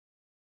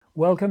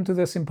Welcome to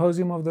the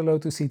Symposium of the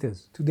Lotus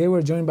Eaters. Today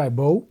we're joined by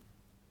Beau,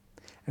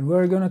 and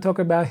we're going to talk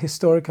about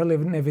historical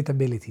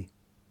inevitability,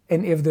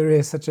 and if there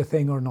is such a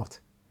thing or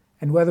not,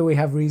 and whether we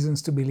have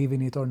reasons to believe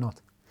in it or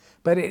not.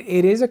 But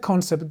it is a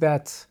concept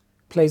that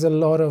plays a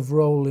lot of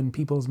role in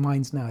people's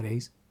minds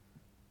nowadays,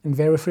 and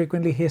very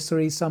frequently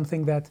history is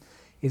something that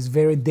is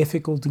very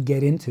difficult to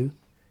get into,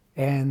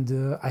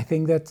 and I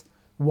think that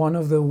one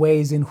of the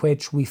ways in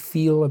which we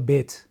feel a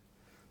bit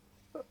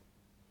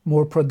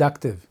more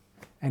productive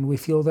and we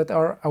feel that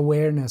our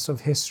awareness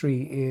of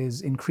history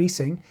is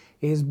increasing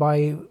is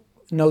by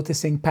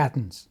noticing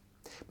patterns.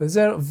 But it's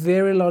a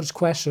very large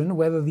question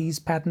whether these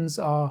patterns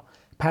are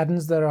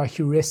patterns that are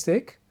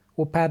heuristic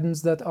or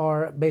patterns that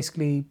are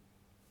basically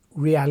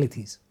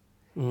realities.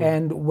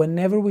 And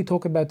whenever we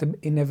talk about the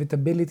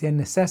inevitability and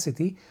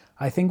necessity,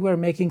 I think we're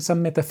making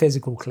some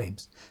metaphysical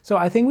claims. So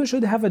I think we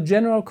should have a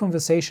general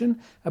conversation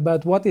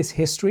about what is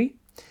history,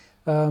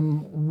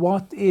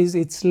 what is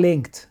its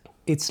link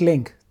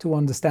to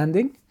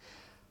understanding,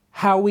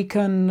 how we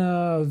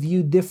can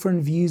view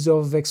different views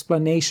of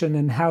explanation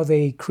and how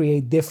they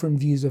create different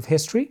views of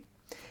history,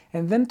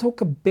 and then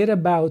talk a bit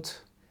about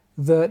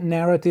the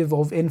narrative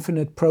of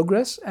infinite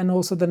progress and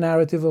also the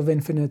narrative of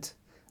infinite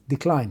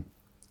decline.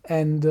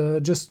 And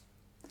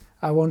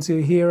I want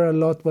to hear a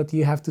lot what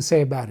you have to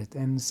say about it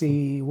and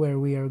see where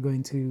we are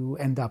going to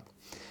end up.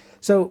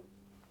 So,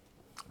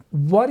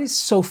 what is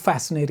so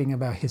fascinating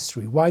about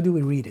history? Why do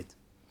we read it?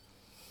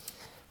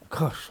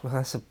 Gosh, well,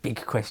 that's a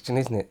big question,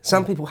 isn't it?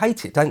 Some people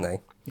hate it, don't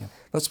they? Yeah.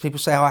 Lots of people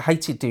say, oh, I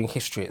hated doing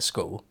history at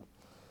school.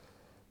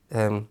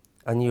 I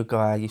knew a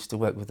guy I used to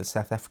work with, a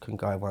South African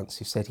guy once,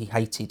 who said he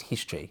hated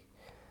history.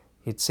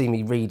 He'd see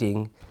me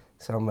reading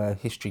some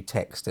history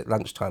text at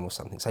lunchtime or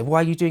something, say, why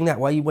are you doing that?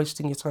 Why are you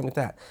wasting your time with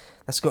that?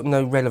 That's got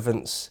no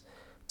relevance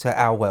to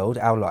our world,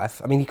 our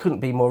life. I mean, he couldn't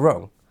be more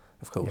wrong,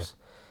 of course.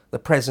 Yeah. The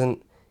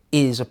present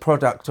is a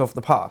product of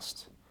the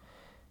past.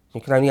 You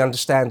can only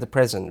understand the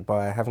present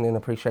by having an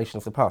appreciation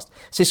of the past.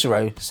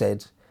 Cicero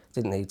said,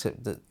 didn't he,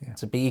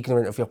 to be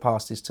ignorant of your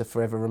past is to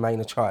forever remain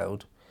a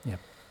child. Yeah.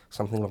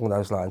 Something along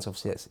those lines,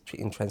 obviously that's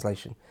in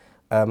translation.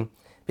 But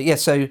yeah,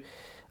 so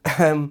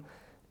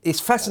it's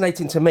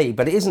fascinating to me,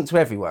 but it isn't to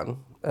everyone.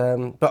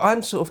 But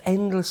I'm sort of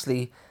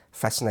endlessly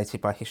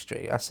fascinated by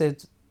history. I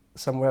said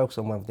somewhere else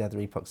on one of the other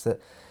epochs that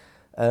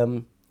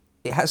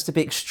it has to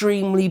be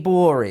extremely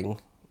boring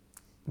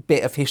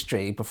bit of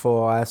history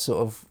before I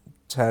sort of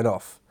turn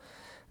off.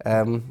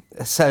 But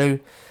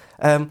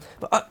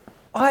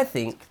I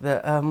think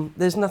that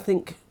there's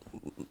nothing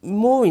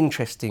more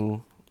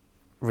interesting,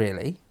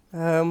 really.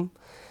 Quite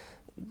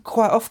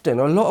often,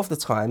 a lot of the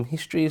time,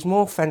 history is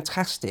more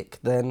fantastic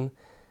than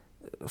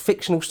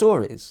fictional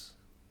stories,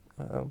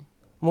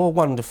 more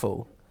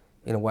wonderful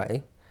in a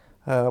way.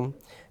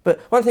 But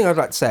one thing I'd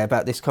like to say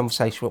about this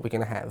conversation, what we're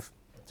going to have,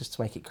 just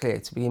to make it clear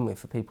to begin with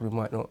for people who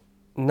might not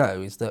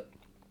know, is that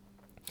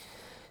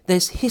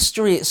there's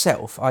history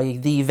itself, i.e.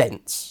 the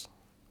events,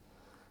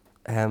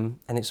 and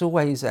it's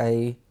always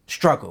a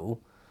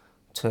struggle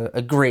to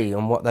agree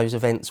on what those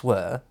events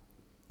were,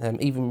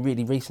 even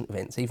really recent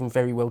events, even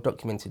very well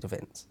documented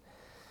events.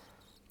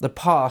 The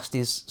past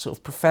is sort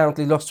of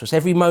profoundly lost to us.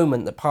 Every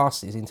moment that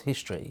passes into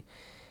history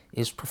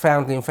is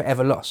profoundly and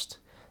forever lost.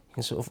 You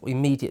can sort of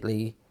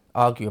immediately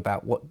argue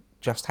about what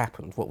just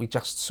happened, what we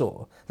just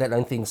saw, let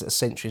alone things that are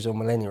centuries or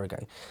millennia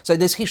ago. So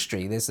there's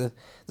history, there's the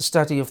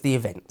study of the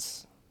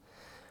events.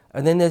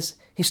 And then there's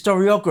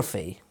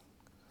historiography,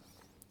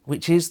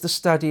 which is the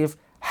study of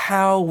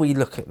how we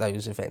look at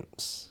those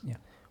events,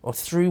 or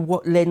through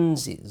what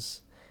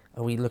lenses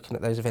are we looking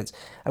at those events.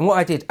 And what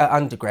I did at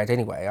undergrad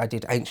anyway, I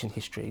did ancient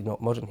history, not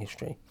modern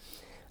history.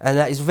 And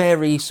that is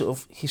very sort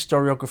of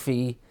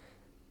historiography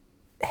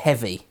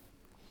heavy.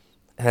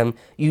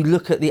 You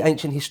look at the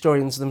ancient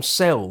historians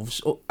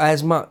themselves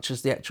as much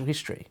as the actual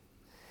history.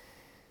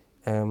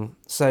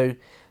 So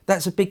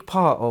that's a big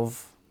part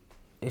of,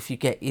 if you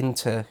get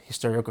into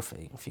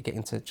historiography, if you get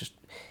into just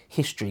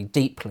history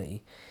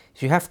deeply,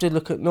 you have to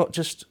look at not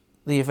just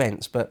the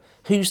events, but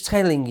who's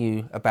telling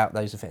you about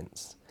those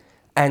events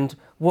and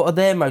what are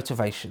their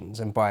motivations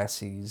and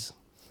biases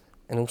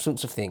and all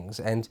sorts of things.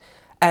 And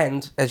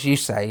as you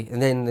say,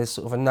 and then there's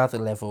sort of another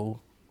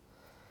level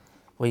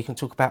where you can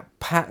talk about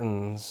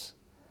patterns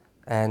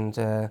and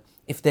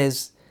if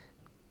there's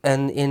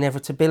an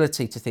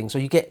inevitability to things, or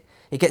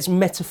it gets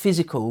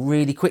metaphysical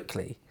really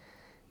quickly.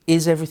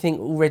 Is everything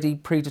already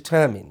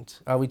predetermined?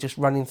 Are we just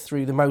running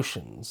through the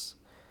motions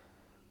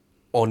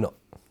or not?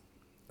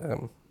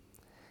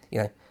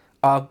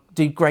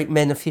 Do great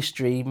men of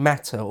history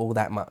matter all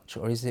that much,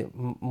 or is it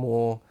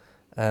more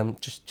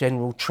just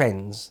general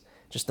trends,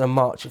 just a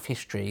march of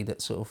history that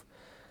sort of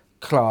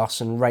class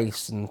and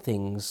race and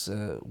things,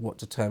 what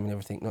determine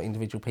everything, not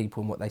individual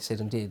people and what they said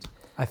and did?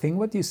 I think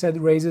what you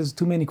said raises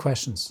too many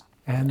questions,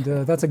 and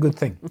that's a good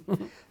thing.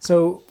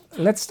 So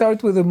let's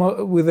start with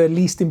the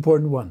least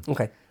important one.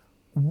 Okay.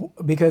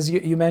 Because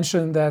you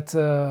mentioned that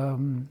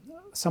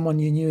someone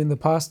you knew in the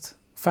past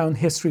found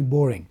history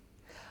boring.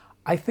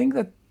 I think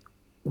that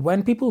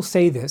when people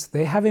say this,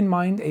 they have in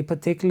mind a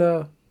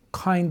particular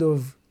kind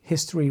of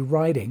history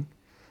writing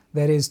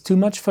that is too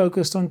much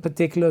focused on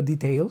particular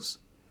details,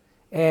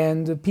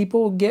 and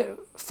people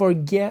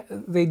forget,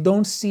 they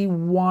don't see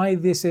why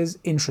this is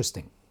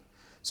interesting.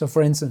 So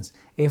for instance,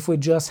 if we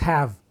just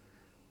have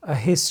a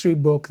history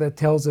book that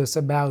tells us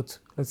about,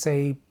 let's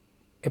say,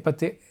 a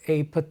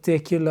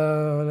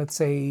particular, let's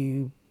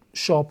say,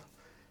 shop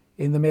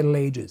in the Middle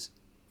Ages,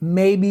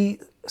 maybe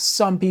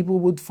some people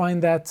would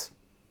find that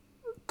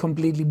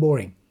completely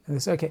boring. And they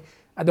say, okay,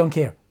 I don't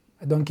care.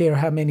 I don't care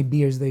how many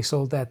beers they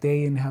sold that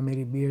day and how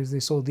many beers they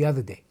sold the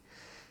other day.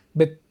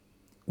 But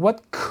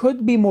what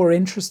could be more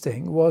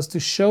interesting was to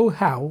show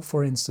how,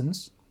 for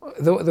instance,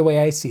 the way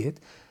I see it,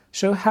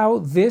 show how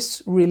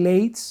this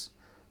relates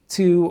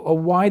to a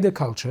wider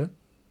culture,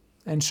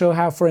 and show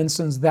how, for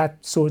instance,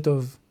 that sort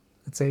of,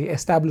 let's say,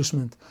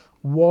 establishment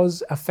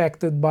was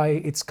affected by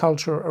its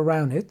culture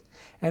around it,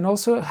 and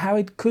also how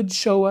it could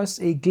show us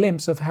a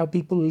glimpse of how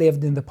people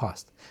lived in the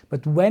past.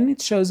 But when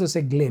it shows us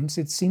a glimpse,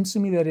 it seems to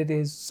me that it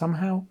is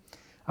somehow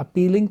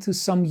appealing to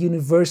some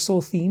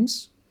universal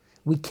themes.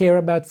 We care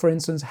about, for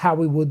instance, how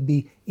we would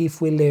be if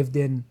we lived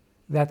in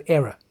that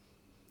era.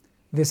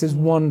 This is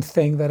one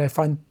thing that I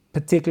find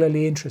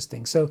particularly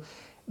interesting. So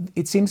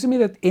it seems to me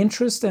that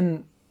interest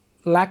and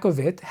lack of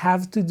it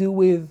have to do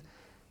with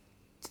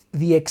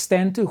the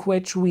extent to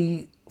which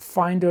we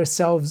find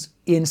ourselves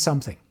in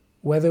something,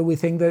 whether we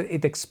think that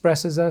it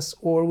expresses us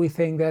or we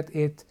think that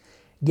it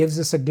gives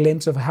us a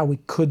glimpse of how we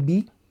could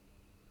be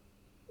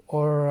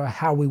or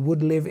how we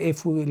would live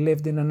if we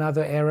lived in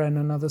another era, in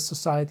another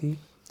society,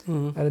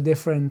 at a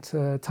different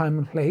time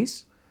and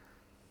place,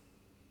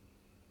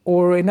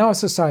 or in our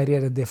society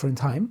at a different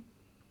time.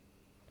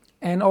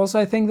 And also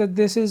I think that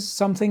this is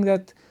something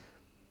that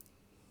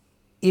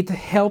it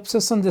helps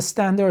us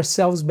understand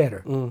ourselves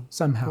better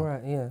somehow.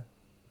 Right, yeah,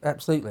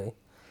 absolutely.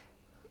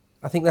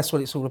 I think that's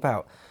what it's all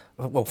about.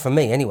 Well, for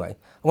me anyway.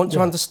 I want to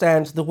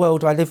understand the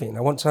world I live in.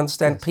 I want to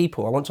understand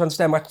people. I want to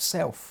understand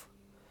myself.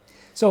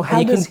 So how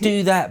and you does can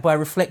do that by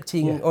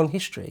reflecting on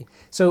history.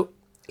 So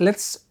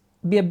let's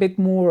be a bit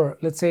more,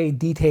 let's say,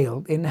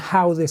 detailed in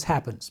how this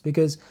happens,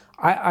 because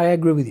I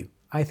agree with you.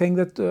 I think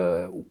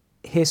that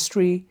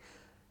history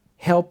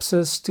helps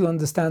us to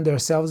understand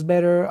ourselves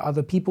better,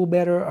 other people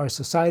better, our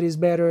societies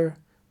better.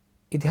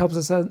 It helps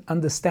us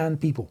understand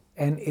people.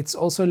 And it's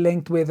also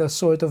linked with a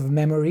sort of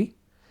memory.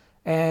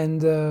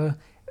 And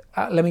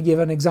let me give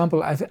an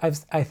example. I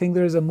think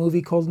there is a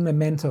movie called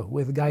Memento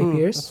with Guy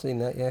Pearce. I've seen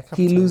that, yeah.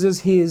 He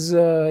loses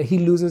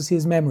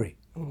his memory,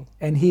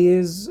 and he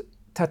is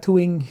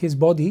tattooing his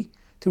body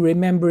to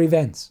remember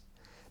events,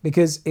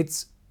 because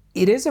it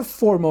is a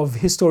form of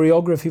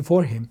historiography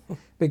for him,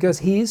 because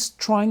he is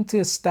trying to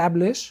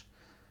establish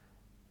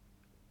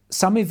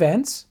some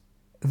events,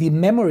 the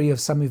memory of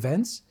some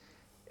events,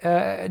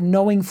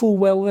 knowing full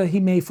well that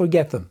he may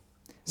forget them.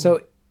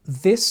 So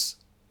this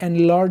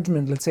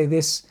enlargement, let's say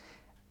this,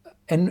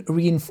 and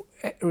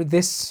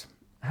this,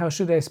 how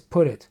should I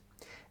put it?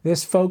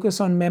 This focus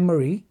on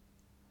memory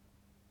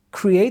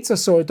creates a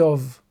sort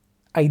of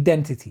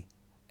identity.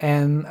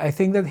 And I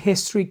think that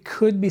history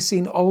could be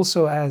seen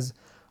also as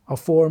a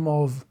form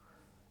of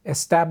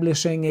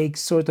establishing a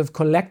sort of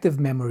collective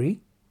memory.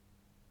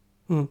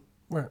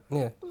 Right,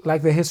 yeah.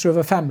 Like the history of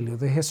a family, or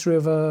the history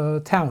of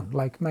a town,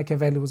 like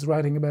Machiavelli was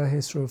writing about the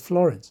history of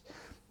Florence.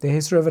 The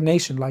history of a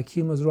nation, like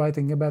Hume was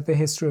writing about the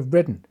history of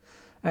Britain.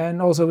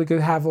 And also we could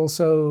have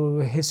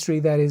also history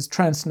that is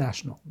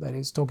transnational, that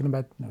is talking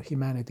about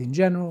humanity in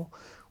general,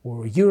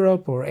 or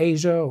Europe, or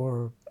Asia,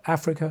 or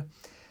Africa.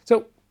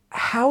 So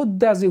how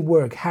does it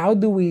work? How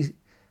do we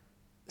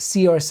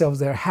see ourselves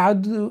there?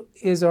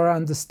 Is our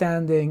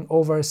understanding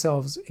of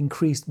ourselves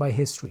increased by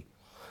history?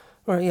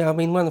 Right, yeah, I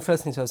mean, one of the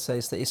first things I'd say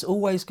is that it's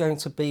always going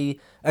to be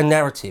a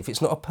narrative.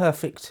 It's not a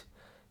perfect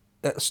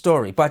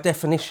story, by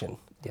definition.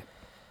 Yeah.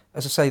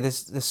 As I say,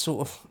 there's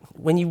sort of,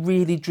 when you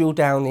really drill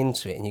down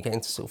into it and you get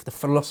into sort of the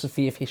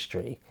philosophy of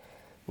history,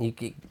 you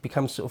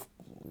become sort of,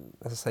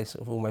 as I say,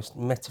 sort of almost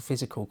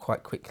metaphysical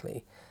quite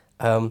quickly.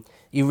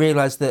 You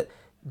realise that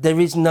there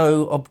is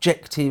no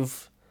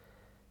objective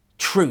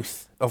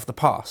truth of the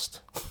past.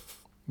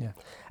 Yeah.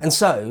 And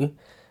so,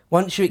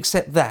 once you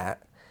accept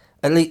that,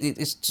 at least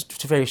it's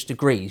to various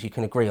degrees, you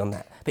can agree on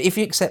that. But if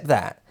you accept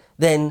that,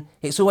 then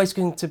it's always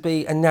going to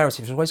be a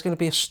narrative, it's always going to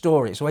be a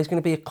story, it's always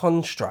going to be a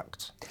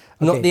construct,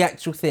 not the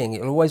actual thing.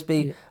 It'll always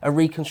be a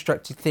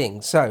reconstructed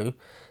thing. So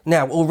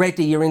now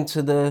already you're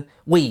into the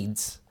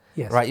weeds,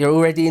 right? You're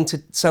already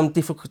into some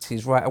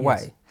difficulties right away.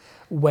 Yes.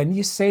 When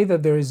you say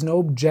that there is no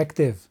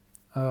objective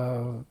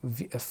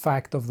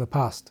fact of the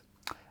past,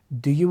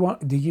 do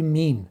you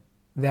mean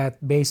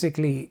that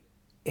basically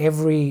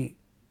every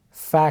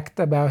fact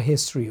about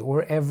history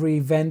or every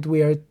event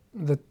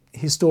that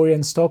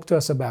historians talk to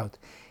us about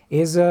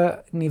is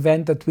an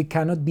event that we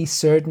cannot be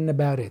certain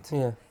about it,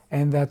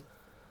 and that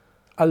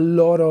a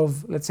lot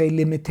of, let's say,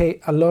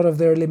 a lot of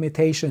their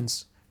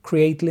limitations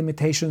create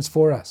limitations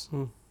for us?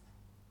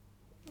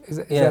 Is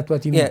that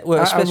what you mean? Yeah,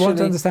 well, I want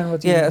to understand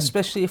what you mean. Yeah,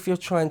 especially if you're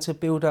trying to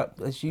build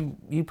up, as you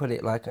put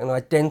it, like an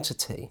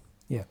identity.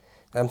 Yeah.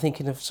 I'm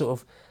thinking of sort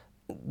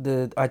of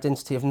the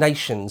identity of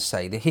nations,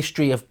 say, the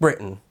history of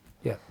Britain,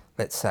 Yeah.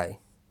 let's say,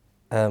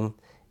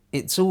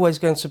 it's always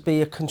going to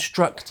be a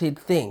constructed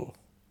thing.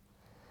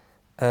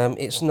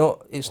 It's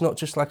not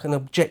just like an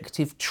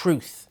objective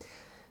truth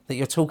that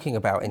you're talking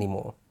about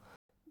anymore.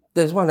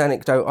 There's one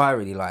anecdote I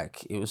really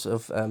like. It was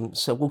of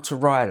Sir Walter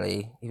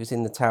Raleigh. He was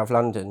in the Tower of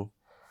London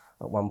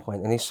at one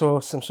point, and he saw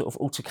some sort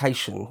of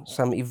altercation,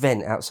 some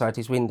event outside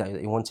his window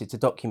that he wanted to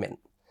document,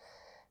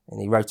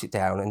 and he wrote it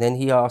down. And then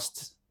he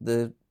asked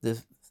the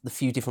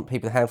few different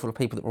people, the handful of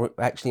people that were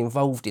actually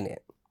involved in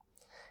it,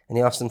 and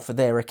he asked them for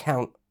their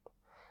account.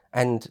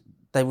 And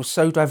they were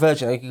so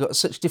divergent. You got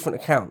such different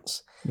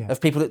accounts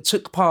of people that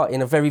took part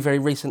in a very, very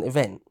recent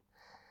event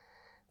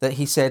that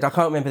he said, I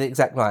can't remember the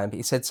exact line, but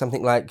he said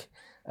something like,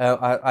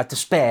 I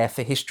despair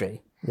for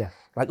history. Yeah.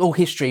 Like all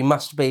history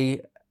must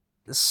be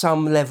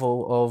some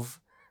level of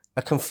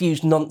a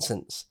confused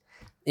nonsense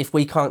if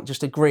we can't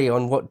just agree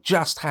on what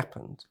just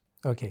happened.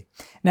 Okay.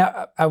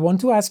 Now, I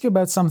want to ask you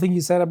about something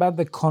you said about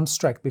the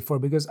construct before,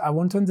 because I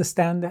want to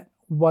understand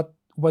what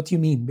you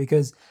mean,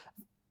 because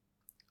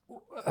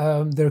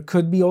there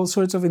could be all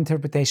sorts of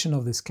interpretation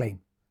of this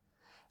claim.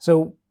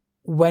 So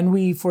when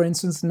we, for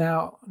instance,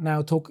 now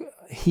talk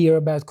here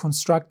about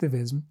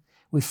constructivism,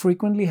 we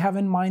frequently have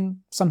in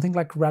mind something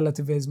like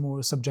relativism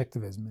or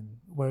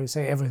subjectivism, where we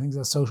say everything's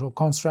a social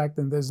construct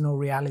and there's no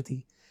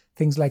reality,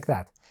 things like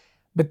that.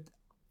 But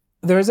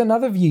there is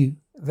another view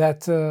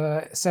that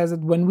says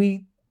that when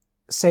we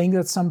saying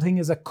that something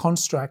is a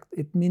construct,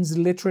 it means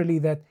literally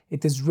that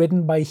it is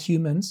written by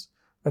humans,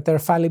 that they're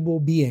fallible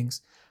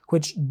beings,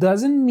 which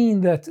doesn't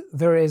mean that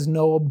there is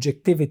no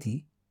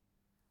objectivity,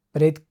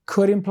 but it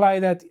could imply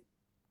that,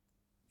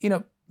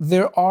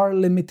 there are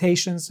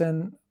limitations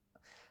and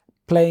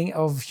playing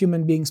of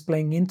human beings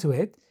playing into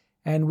it,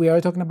 and we are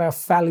talking about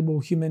fallible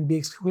human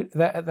beings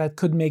that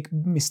could make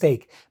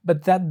mistake.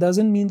 But that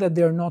doesn't mean that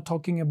they're not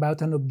talking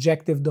about an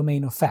objective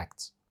domain of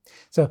facts.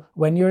 So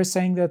when you're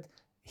saying that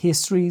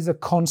history is a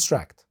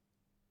construct,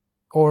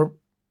 or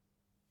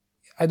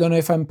I don't know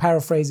if I'm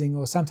paraphrasing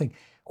or something,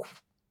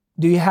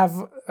 do you have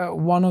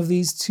one of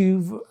these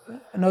two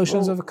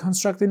notions of a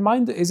construct in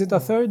mind? Is it a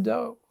third?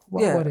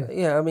 What is it?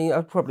 Yeah. I mean,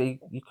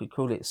 you could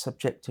call it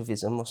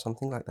subjectivism or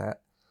something like that.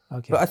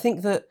 Okay. But I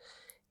think that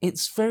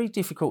it's very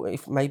difficult,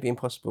 if maybe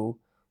impossible,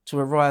 to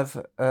arrive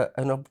at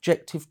an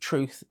objective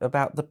truth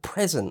about the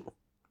present.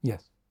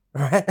 Yes.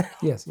 Right?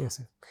 Yes.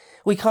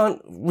 We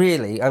can't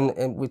really,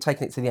 and we're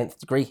taking it to the nth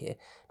degree here,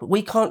 but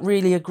we can't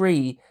really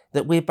agree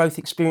that we're both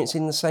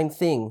experiencing the same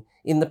thing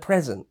in the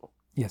present.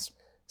 Yes.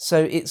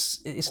 So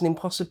it's an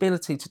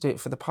impossibility to do it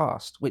for the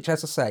past, which,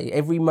 as I say,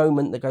 every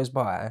moment that goes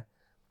by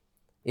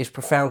is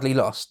profoundly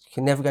lost. You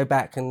can never go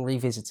back and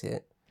revisit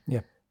it.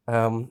 Yeah.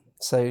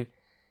 So,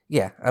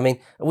 yeah, I mean,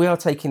 we are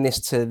taking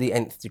this to the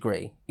nth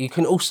degree. You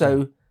can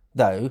also,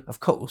 though, of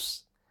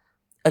course,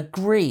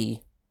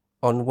 agree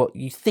on what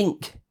you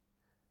think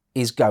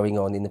is going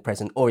on in the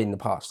present or in the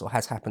past or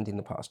has happened in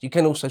the past. You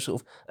can also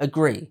sort of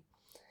agree.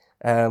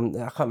 I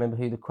can't remember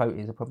who the quote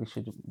is. I probably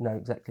should know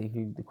exactly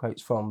who the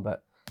quote's from,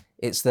 but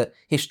it's that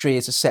history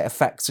is a set of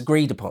facts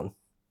agreed upon.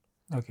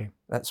 Okay.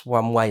 That's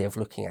one way of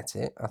looking at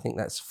it. I think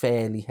that's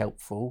fairly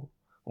helpful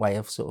way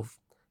of sort of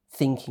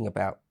thinking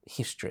about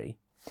history.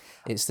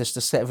 It's just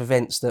a set of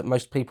events that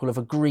most people have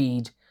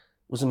agreed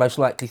was the most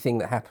likely thing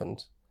that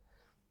happened.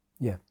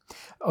 Yeah.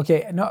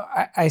 Okay. No,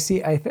 I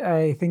see.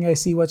 I think I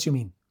see what you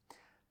mean.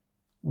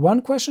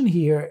 One question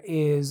here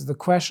is the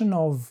question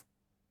of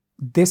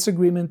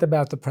disagreement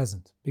about the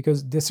present,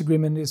 because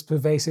disagreement is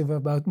pervasive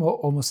about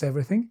almost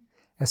everything,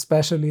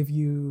 especially if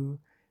you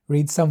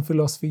read some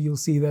philosophy, you'll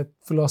see that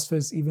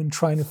philosophers even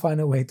trying to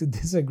find a way to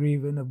disagree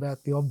even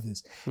about the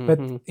obvious. Mm-hmm.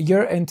 But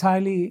you're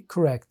entirely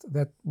correct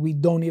that we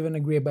don't even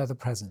agree about the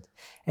present.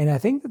 And I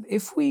think that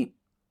if we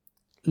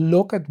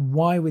look at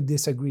why we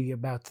disagree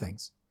about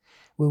things,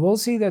 we will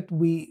see that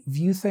we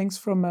view things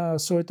from a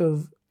sort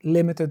of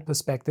limited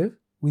perspective.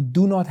 We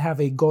do not have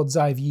a God's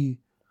eye view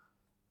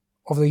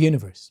of the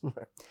universe.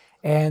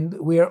 And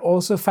we are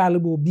also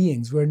fallible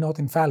beings. We're not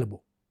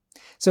infallible.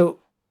 So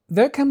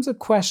there comes a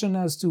question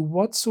as to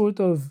what sort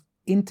of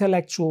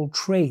intellectual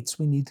traits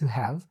we need to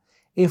have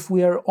if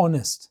we are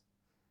honest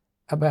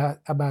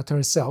about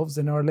ourselves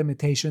and our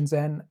limitations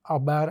and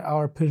about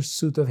our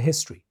pursuit of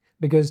history.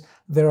 Because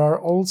there are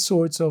all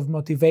sorts of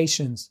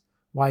motivations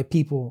why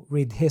people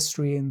read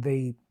history and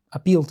they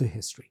appeal to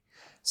history.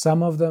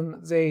 Some of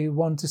them, they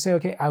want to say,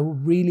 okay, I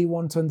really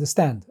want to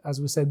understand. As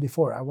we said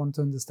before, I want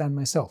to understand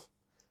myself.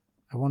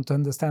 I want to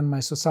understand my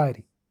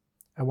society.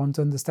 I want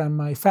to understand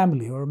my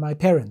family or my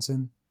parents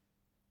and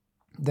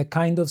the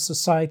kind of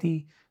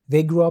society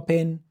they grew up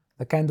in,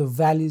 the kind of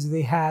values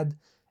they had,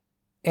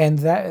 and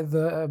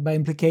that, by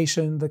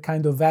implication, the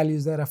kind of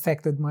values that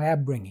affected my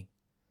upbringing.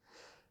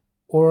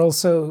 Or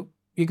also,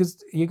 you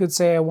could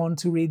say, I want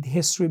to read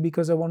history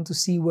because I want to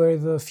see where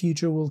the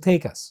future will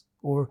take us,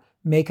 or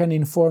make an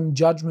informed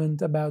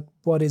judgment about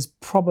what is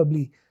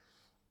probably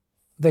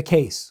the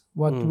case,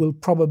 what will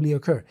probably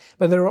occur.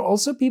 But there are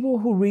also people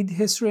who read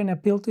history and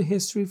appeal to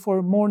history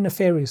for more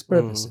nefarious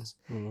purposes.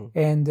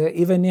 And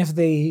even if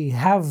they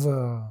have,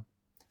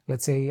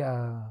 let's say,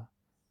 a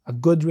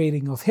good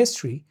reading of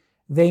history,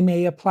 they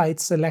may apply it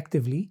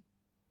selectively,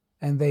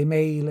 and they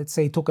may, let's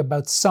say, talk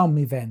about some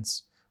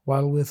events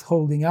while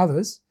withholding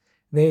others.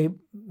 They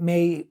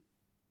may,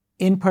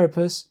 in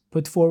purpose,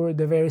 put forward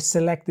a very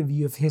selective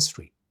view of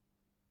history.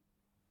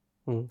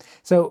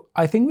 So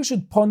I think we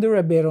should ponder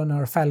a bit on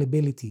our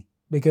fallibility,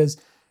 because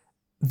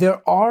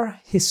there are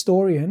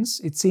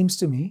historians, it seems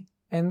to me,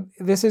 and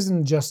this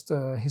isn't just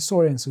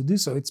historians who do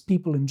so, it's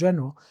people in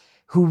general,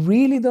 who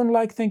really don't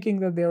like thinking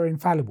that they are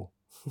infallible,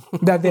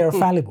 that they are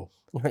fallible.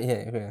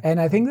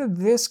 And I think that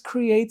this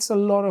creates a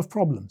lot of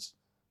problems.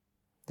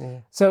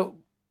 So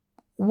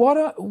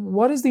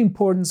what is the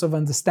importance of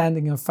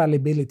understanding of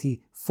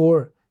fallibility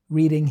for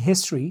reading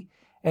history,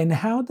 and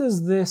how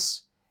does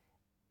this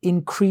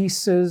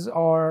increases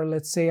our,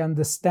 let's say,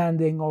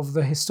 understanding of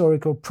the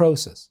historical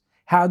process?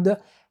 How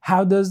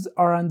does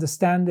our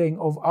understanding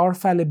of our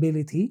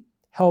fallibility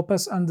help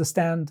us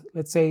understand,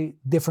 let's say,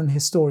 different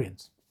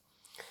historians?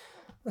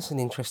 That's an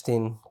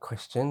interesting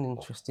question,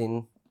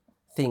 interesting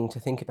thing to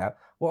think about.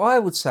 Well, I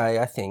would say,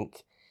 I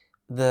think,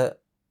 that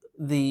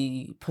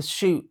the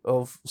pursuit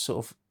of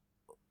sort of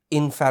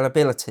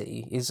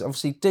infallibility is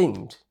obviously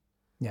doomed.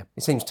 Yeah.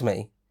 It seems to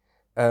me.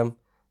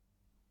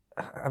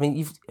 I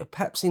mean,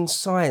 perhaps in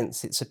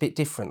science it's a bit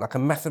different, like a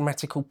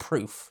mathematical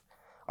proof.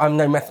 I'm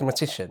no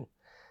mathematician,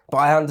 but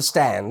I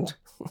understand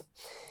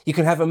you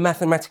can have a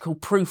mathematical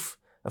proof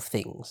of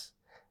things.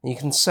 And you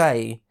can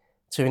say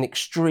to an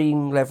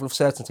extreme level of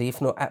certainty, if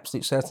not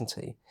absolute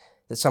certainty,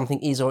 that something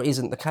is or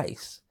isn't the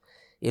case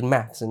in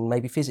maths and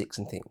maybe physics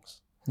and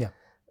things. Yeah.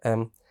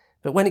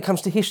 But when it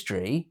comes to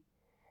history,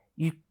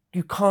 you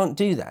can't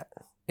do that.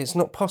 It's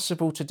not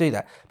possible to do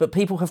that. But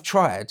people have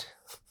tried.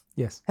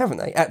 Yes. Haven't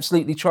they?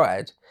 Absolutely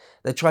tried.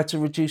 They tried to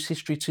reduce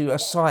history to a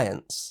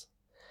science.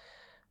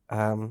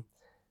 Well,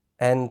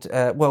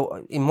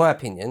 in my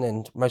opinion,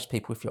 and most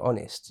people, if you're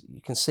honest,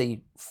 you can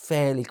see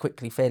fairly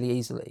quickly, fairly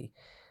easily,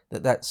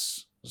 that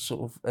that's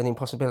sort of an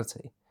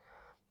impossibility.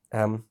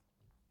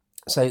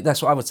 So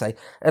that's what I would say.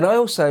 And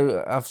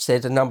I've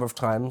said a number of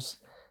times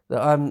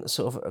that I'm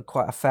sort of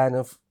quite a fan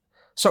of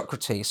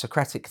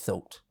Socratic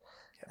thought,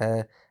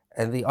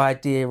 and the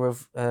idea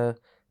of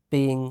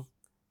being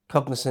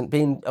cognizant,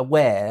 being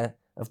aware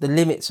of the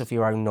limits of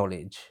your own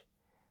knowledge,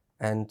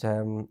 and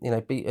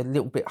be a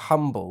little bit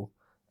humble.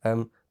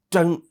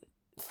 Don't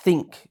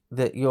think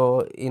that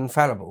you're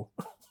infallible.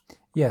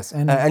 Yes,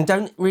 and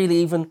don't really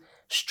even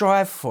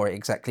strive for it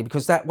exactly,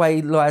 because that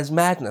way lies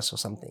madness or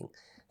something.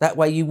 That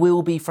way you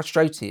will be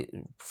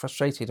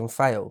frustrated and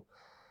fail.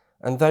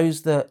 And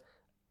those that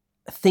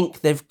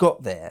think they've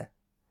got there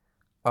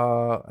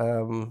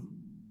are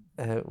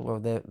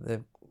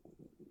they've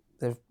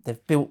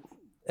built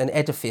an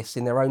edifice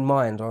in their own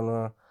mind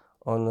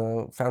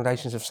on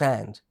foundations of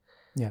sand.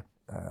 Yeah,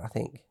 I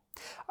think.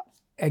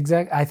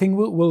 Exactly. I think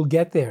we'll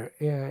get there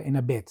in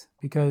a bit,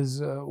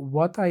 because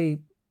what I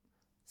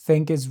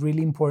think is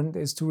really important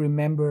is to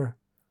remember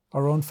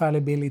our own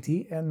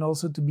fallibility and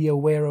also to be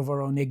aware of our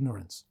own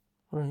ignorance.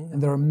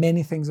 And there are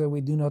many things that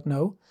we do not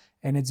know,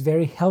 and it's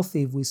very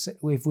healthy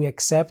if we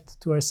accept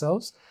to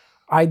ourselves,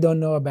 I don't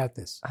know about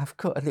this. I've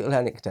got a little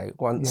anecdote.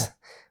 Once,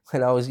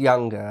 when I was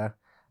younger,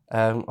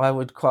 I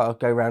would quite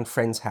go around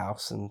friends'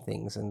 house and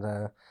things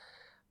and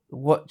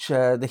watch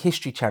the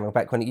History Channel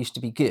back when it used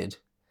to be good.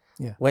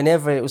 Yeah.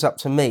 Whenever it was up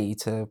to me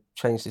to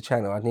change the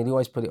channel, I'd nearly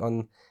always put it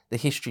on the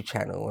History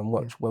Channel and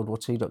watch World War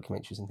II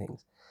documentaries and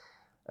things.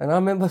 And I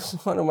remember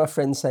one of my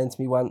friends saying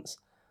to me once,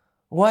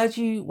 why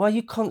are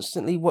you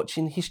constantly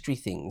watching history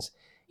things?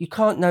 You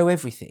can't know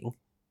everything.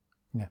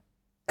 Yeah.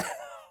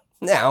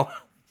 Now,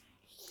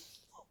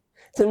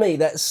 to me,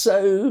 that's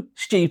so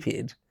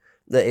stupid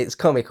that it's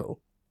comical.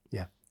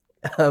 Yeah.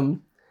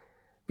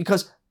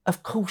 Because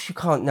of course you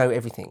can't know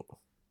everything.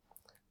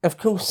 Of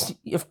course,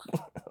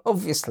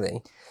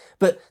 obviously.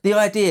 But the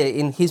idea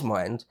in his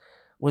mind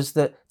was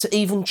that to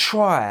even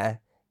try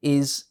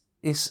is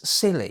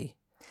silly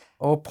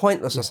or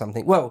pointless or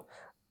something. Well,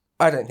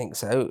 I don't think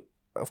so.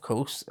 Of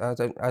course,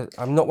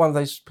 I'm not one of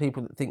those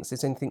people that thinks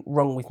there's anything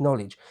wrong with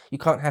knowledge. You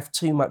can't have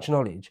too much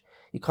knowledge.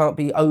 You can't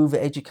be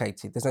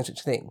over-educated. There's no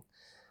such thing.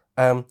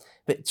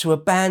 But to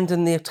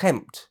abandon the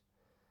attempt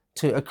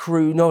to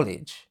accrue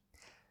knowledge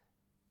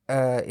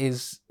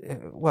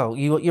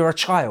you're a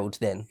child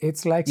then.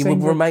 It's like you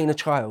would remain a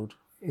child.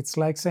 It's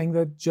like saying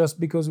that just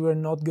because we're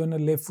not going to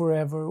live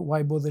forever,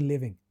 why bother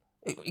living?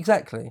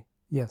 Exactly.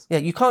 Yes. Yeah,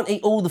 you can't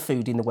eat all the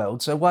food in the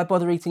world, so why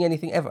bother eating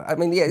anything ever? I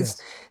mean,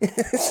 it's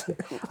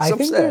I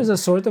think there's a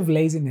sort of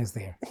laziness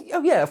there.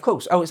 Oh, yeah, of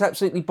course. Oh, it's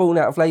absolutely born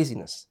out of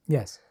laziness.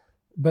 Yes.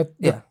 But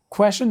the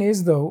question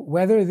is, though,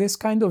 whether this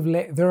kind of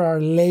there are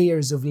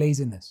layers of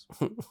laziness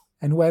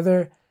and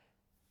whether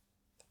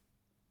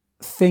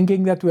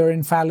thinking that we're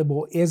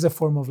infallible is a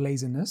form of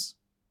laziness,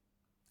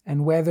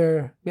 and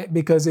whether,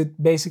 because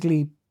it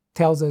basically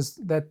tells us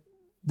that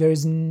there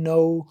is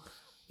no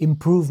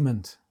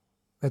improvement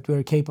that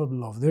we're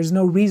capable of. There's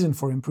no reason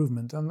for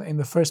improvement in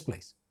the first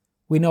place.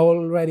 We know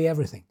already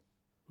everything.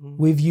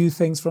 We view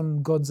things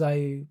from God's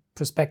eye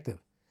perspective.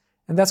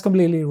 And that's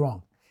completely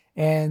wrong.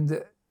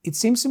 And it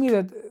seems to me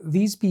that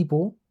these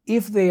people,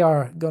 if they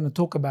are going to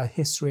talk about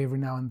history every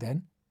now and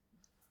then,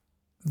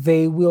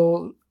 they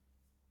will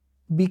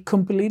be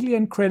completely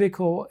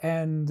uncritical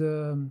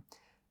and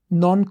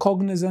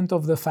non-cognizant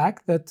of the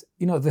fact that,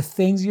 the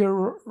things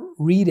you're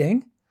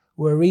reading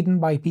were written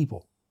by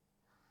people.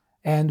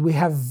 And we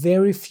have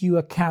very few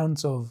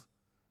accounts of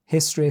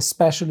history,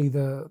 especially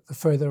the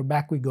further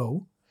back we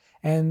go.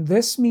 And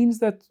this means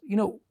that,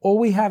 all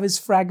we have is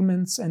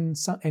fragments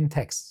and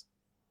texts.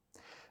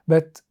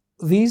 But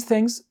these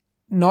things,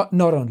 not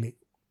only,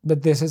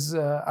 but this is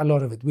a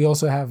lot of it. We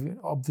also have,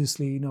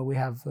 obviously, we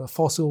have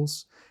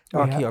fossils.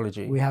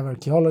 Archaeology. We have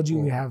archaeology,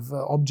 we have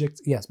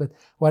objects, yes. But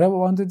what I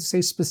wanted to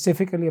say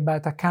specifically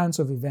about accounts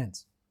of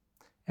events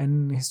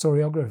and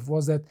historiography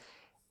was that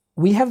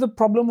we have the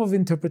problem of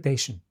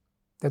interpretation,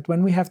 that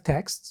when we have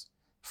texts,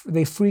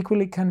 they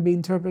frequently can be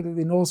interpreted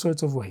in all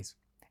sorts of ways.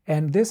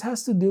 And this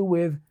has to do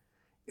with,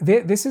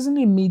 this isn't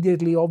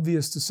immediately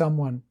obvious to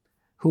someone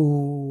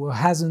who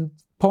hasn't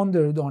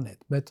pondered on it,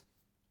 but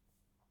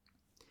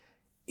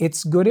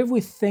it's good if we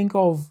think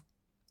of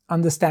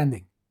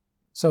understanding.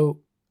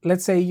 So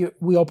let's say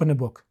we open a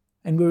book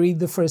and we read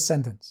the first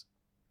sentence.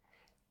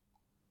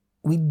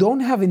 We don't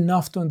have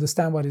enough to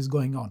understand what is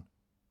going on.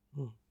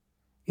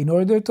 In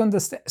order to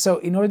understand,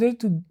 in order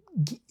to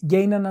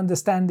gain an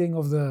understanding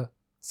of the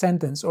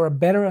sentence, or a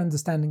better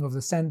understanding of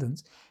the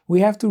sentence, we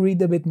have to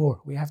read a bit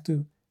more. We have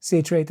to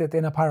situate it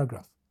in a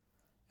paragraph.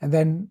 And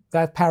then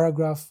that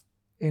paragraph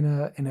in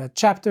a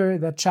chapter,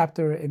 that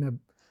chapter in a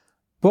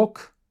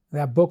book,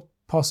 that book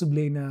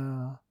possibly in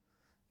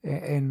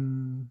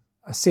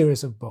a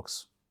series of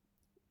books.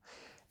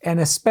 And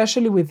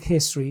especially with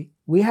history,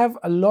 we have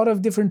a lot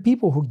of different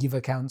people who give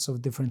accounts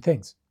of different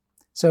things.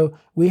 So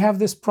we have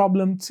this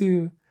problem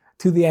to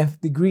the nth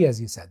degree,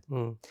 as you said.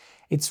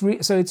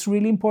 So it's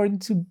really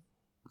important to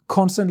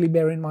constantly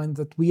bear in mind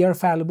that we are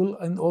fallible,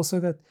 and also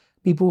that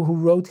people who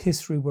wrote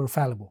history were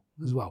fallible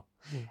as well.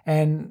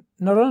 And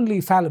not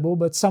only fallible,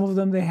 but some of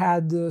them, they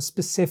had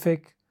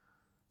specific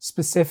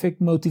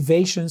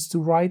motivations to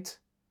write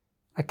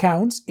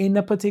accounts in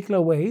a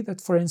particular way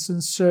that, for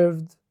instance,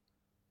 served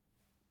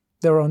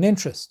their own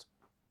interest,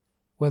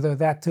 whether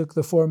that took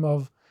the form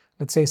of,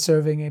 let's say,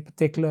 serving a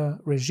particular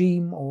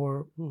regime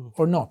or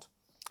not.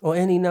 Or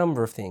any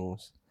number of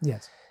things.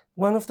 Yes.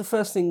 One of the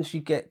first things you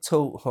get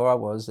taught, or I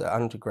was at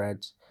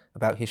undergrad,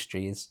 about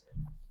history is,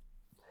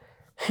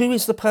 who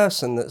is the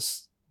person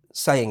that's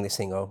saying this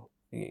thing, or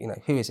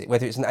who is it?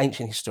 Whether it's an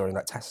ancient historian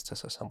like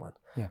Tacitus or someone,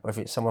 or if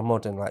it's someone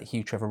modern like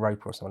Hugh Trevor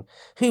Roper or someone.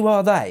 Who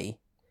are they?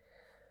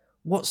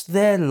 What's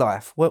their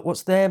life?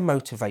 What's their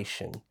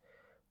motivation?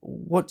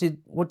 What did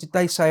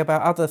they say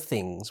about other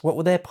things? What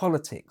were their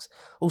politics?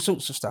 All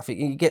sorts of stuff.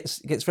 It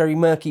gets very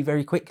murky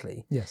very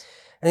quickly. Yes.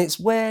 And it's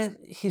where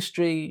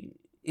history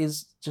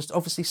is just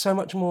obviously so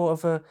much more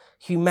of a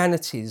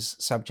humanities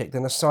subject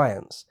than a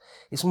science.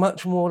 It's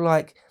much more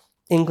like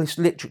English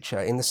literature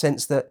in the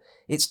sense that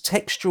it's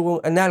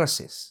textual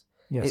analysis.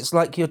 Yes. It's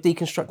like you're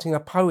deconstructing a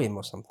poem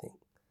or something.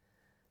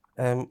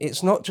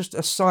 It's not just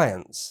a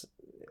science.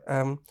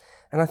 And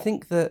I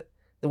think that,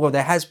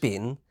 there has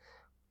been,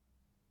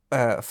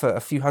 for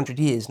a few hundred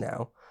years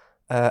now,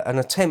 an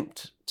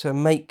attempt to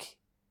make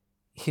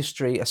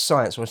history a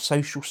science or a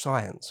social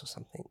science or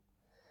something.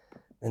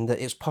 And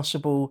that it's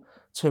possible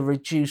to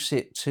reduce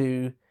it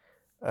to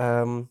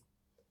some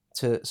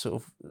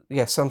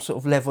sort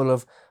of level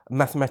of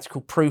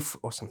mathematical proof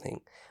or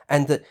something,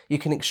 and that you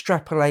can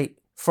extrapolate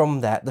from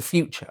that the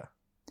future.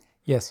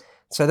 Yes.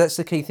 So that's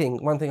the key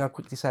thing. One thing I'll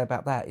quickly say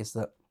about that is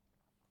that,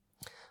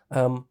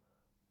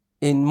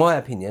 in my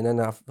opinion,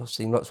 and I've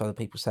seen lots of other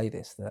people say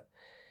this, that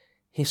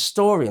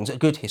historians, a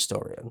good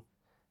historian,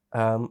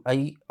 are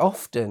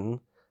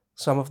often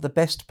some of the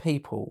best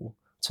people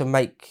to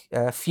make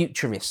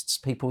futurists,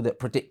 people that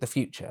predict the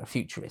future, a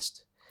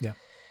futurist. Yeah.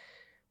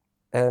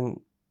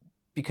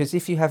 Because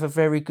if you have a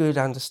very good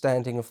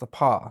understanding of the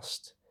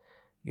past,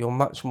 you're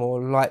much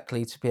more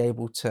likely to be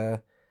able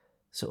to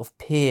sort of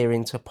peer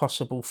into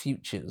possible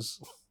futures.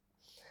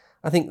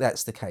 I think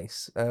that's the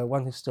case.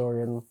 One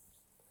historian,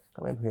 I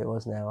can't remember who it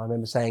was now, I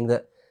remember saying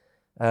that,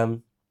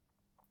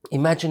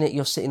 imagine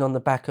you're sitting on the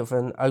back of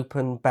an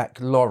open back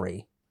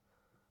lorry,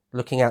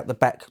 looking out the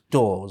back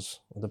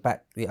doors, or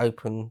the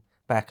open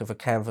back of a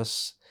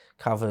canvas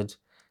covered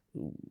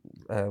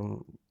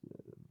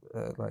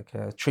like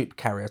a troop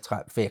carrier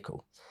type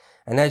vehicle,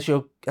 and as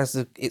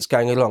it's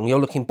going along, you're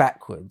looking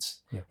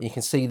backwards. You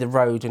can see the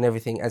road and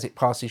everything as it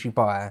passes you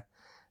by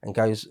and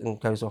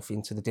goes off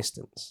into the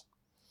distance.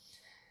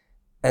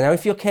 And now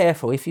if you're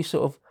careful, if you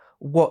sort of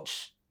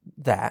watch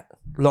that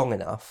long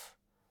enough,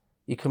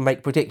 you can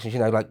make predictions.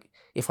 Like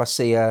if I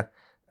see a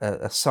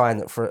sign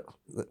that for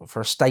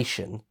a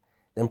station,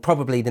 then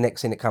probably the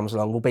next thing that comes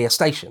along will be a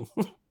station.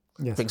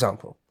 Yes. For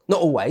example.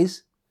 Not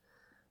always,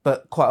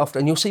 but quite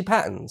often you'll see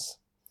patterns.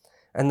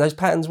 And those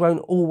patterns won't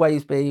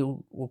always be,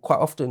 will quite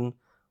often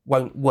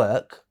won't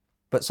work,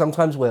 but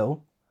sometimes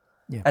will.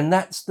 Yeah. And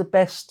that's the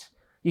best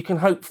you can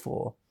hope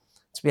for,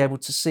 to be able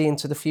to see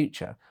into the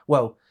future.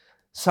 Well,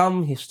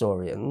 some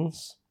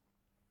historians,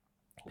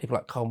 people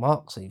like Karl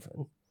Marx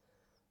even,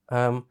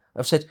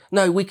 have said,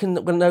 no,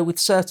 we'll know with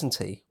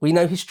certainty. We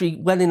know history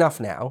well enough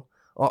now,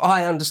 or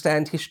I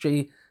understand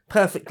history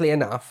perfectly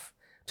enough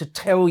to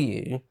tell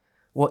you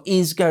what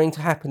is going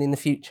to happen in the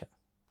future.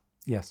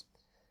 Yes.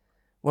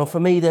 Well, for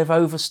me, they've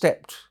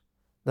overstepped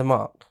the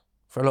mark.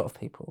 For a lot of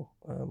people,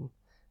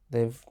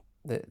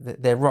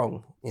 they're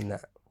wrong in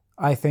that.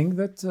 I think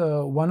that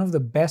one of the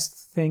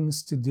best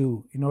things to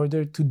do in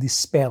order to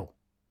dispel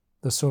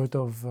the sort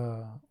of,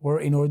 or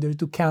in order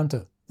to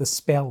counter the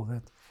spell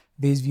that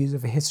these views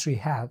of history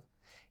have,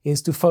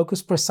 is to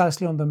focus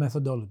precisely on the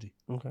methodology.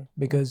 Okay.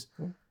 Because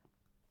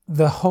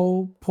the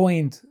whole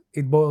point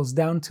it boils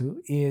down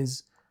to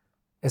is,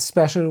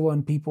 especially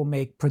when people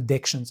make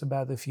predictions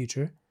about the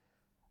future,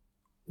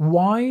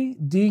 why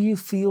do you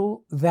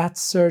feel that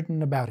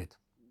certain about it?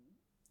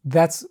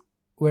 That's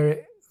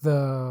where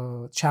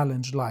the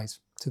challenge lies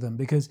to them,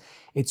 because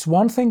it's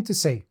one thing to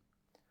say,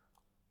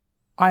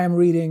 I am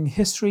reading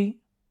history,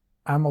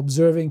 I'm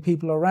observing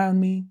people around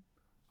me,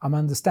 I'm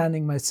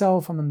understanding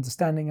myself, I'm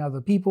understanding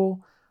other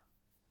people,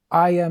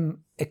 I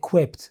am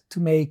equipped to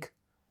make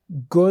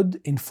good,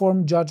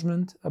 informed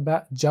judgments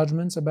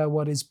about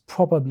what is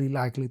probably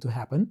likely to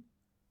happen.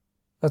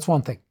 That's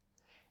one thing.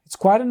 It's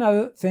quite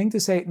another thing to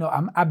say, no,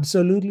 I'm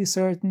absolutely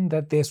certain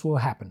that this will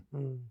happen,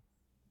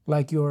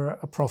 like you're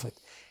a prophet.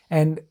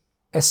 And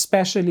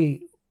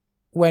especially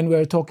when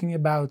we're talking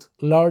about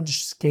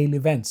large-scale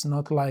events,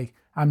 not like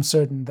I'm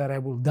certain that I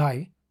will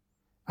die.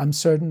 I'm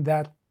certain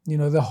that,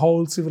 the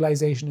whole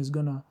civilization is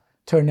going to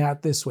turn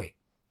out this way.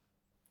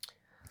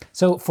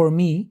 So for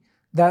me,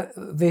 that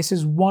this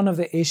is one of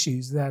the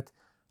issues that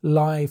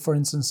lie, for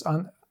instance,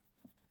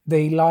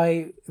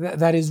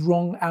 that is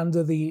wrong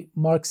under the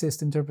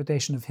Marxist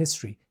interpretation of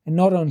history. And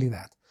not only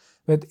that,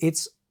 but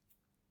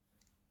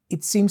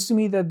it seems to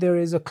me that there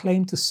is a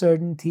claim to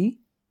certainty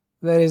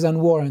that is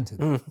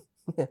unwarranted.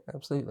 Yeah,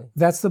 absolutely.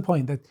 That's the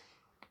point, that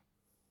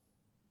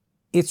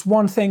it's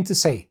one thing to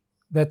say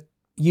that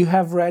you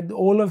have read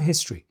all of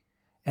history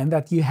and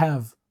that you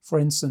have, for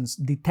instance,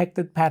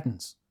 detected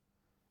patterns,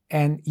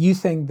 and you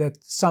think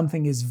that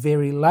something is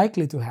very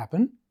likely to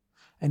happen,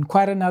 and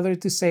quite another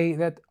to say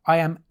that I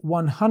am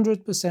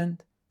 100%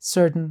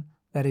 certain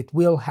that it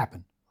will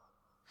happen.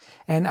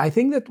 And I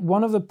think that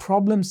one of the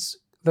problems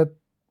that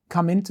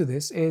come into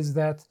this is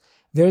that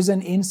there's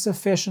an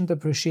insufficient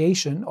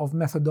appreciation of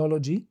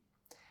methodology,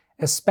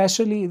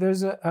 especially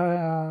there's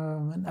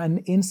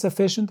an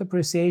insufficient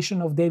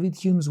appreciation of David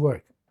Hume's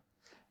work,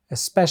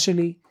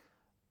 especially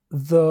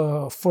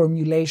the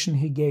formulation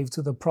he gave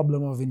to the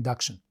problem of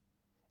induction.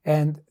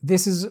 And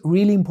this is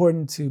really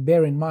important to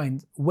bear in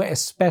mind,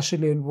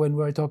 especially when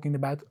we're talking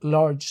about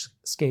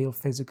large-scale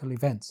physical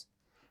events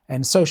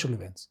and social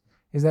events,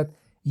 is that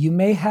you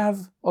may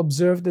have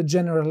observed a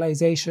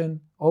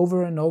generalization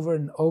over and over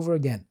and over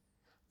again.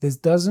 This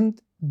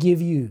doesn't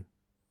give you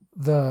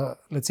the,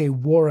 let's say,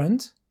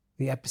 warrant,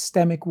 the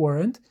epistemic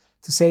warrant,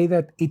 to say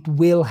that it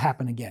will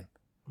happen again.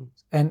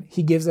 And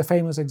he gives a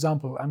famous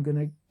example, I'm going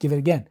to give it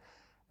again,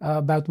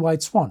 about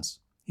white swans.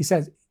 He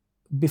says,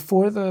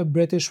 before the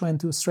British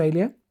went to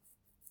Australia,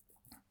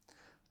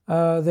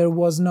 there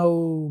was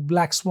no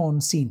black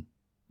swan seen.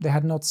 They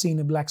had not seen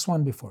a black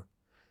swan before.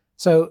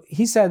 So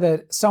he said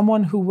that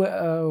someone who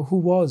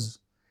was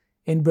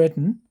in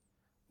Britain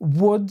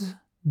would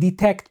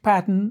detect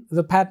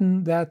the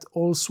pattern that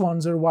all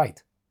swans are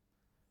white.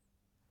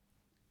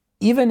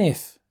 Even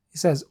if, he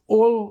says,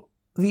 all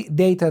the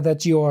data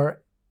that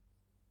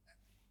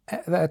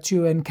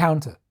you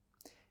encounter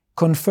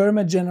confirm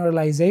a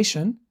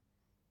generalization,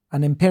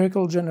 an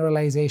empirical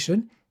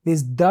generalization,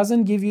 this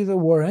doesn't give you the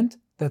warrant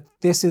that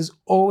this is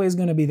always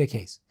going to be the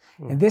case.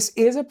 And this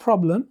is a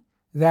problem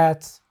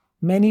that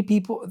many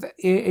people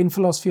in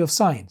philosophy of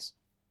science,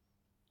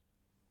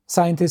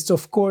 scientists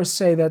of course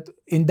say that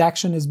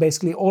induction is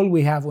basically all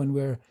we have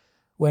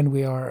when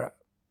we are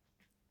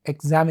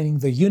examining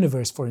the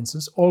universe, for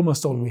instance,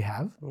 almost all we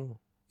have.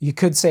 You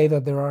could say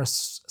that there are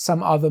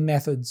some other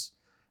methods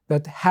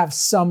that have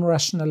some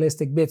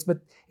rationalistic bits, but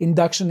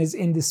induction is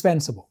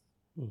indispensable.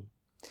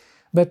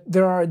 But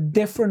there are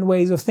different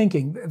ways of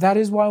thinking. That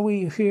is why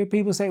we hear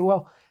people say,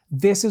 well,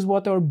 this is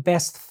what our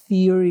best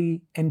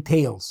theory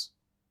entails,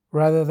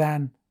 rather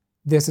than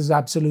this is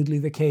absolutely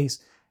the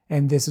case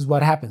and this is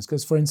what happens.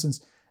 Because, for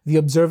instance, the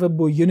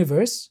observable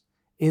universe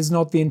is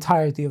not the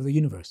entirety of the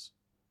universe.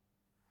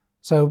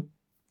 So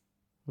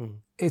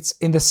it's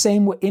in the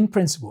same way, in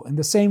principle, in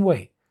the same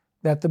way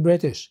that the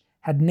British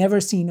had never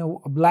seen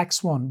a black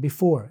swan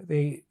before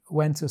they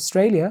went to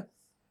Australia,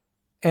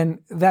 and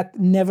that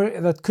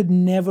could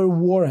never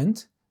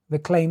warrant the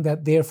claim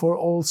that therefore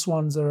all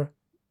swans are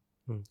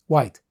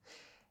white.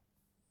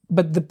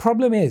 But the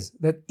problem is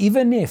that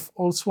even if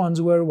all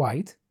swans were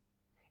white,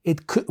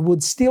 it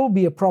would still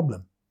be a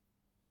problem,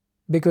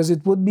 because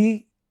it would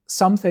be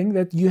something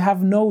that you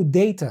have no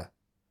data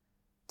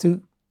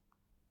to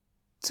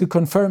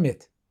confirm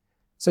it.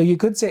 So you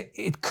could say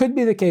it could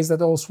be the case that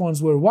all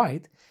swans were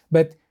white,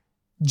 but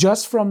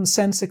just from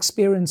sense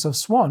experience of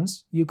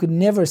swans, you could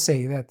never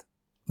say that,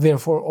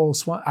 therefore all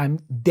swans, I'm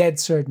dead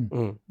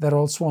certain that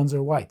all swans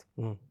are white.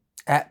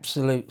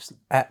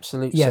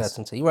 Absolute Yes.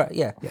 certainty. Right,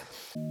 yeah.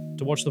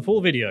 To watch the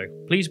full video,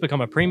 please become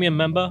a premium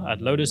member at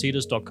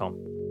lotuseaters.com.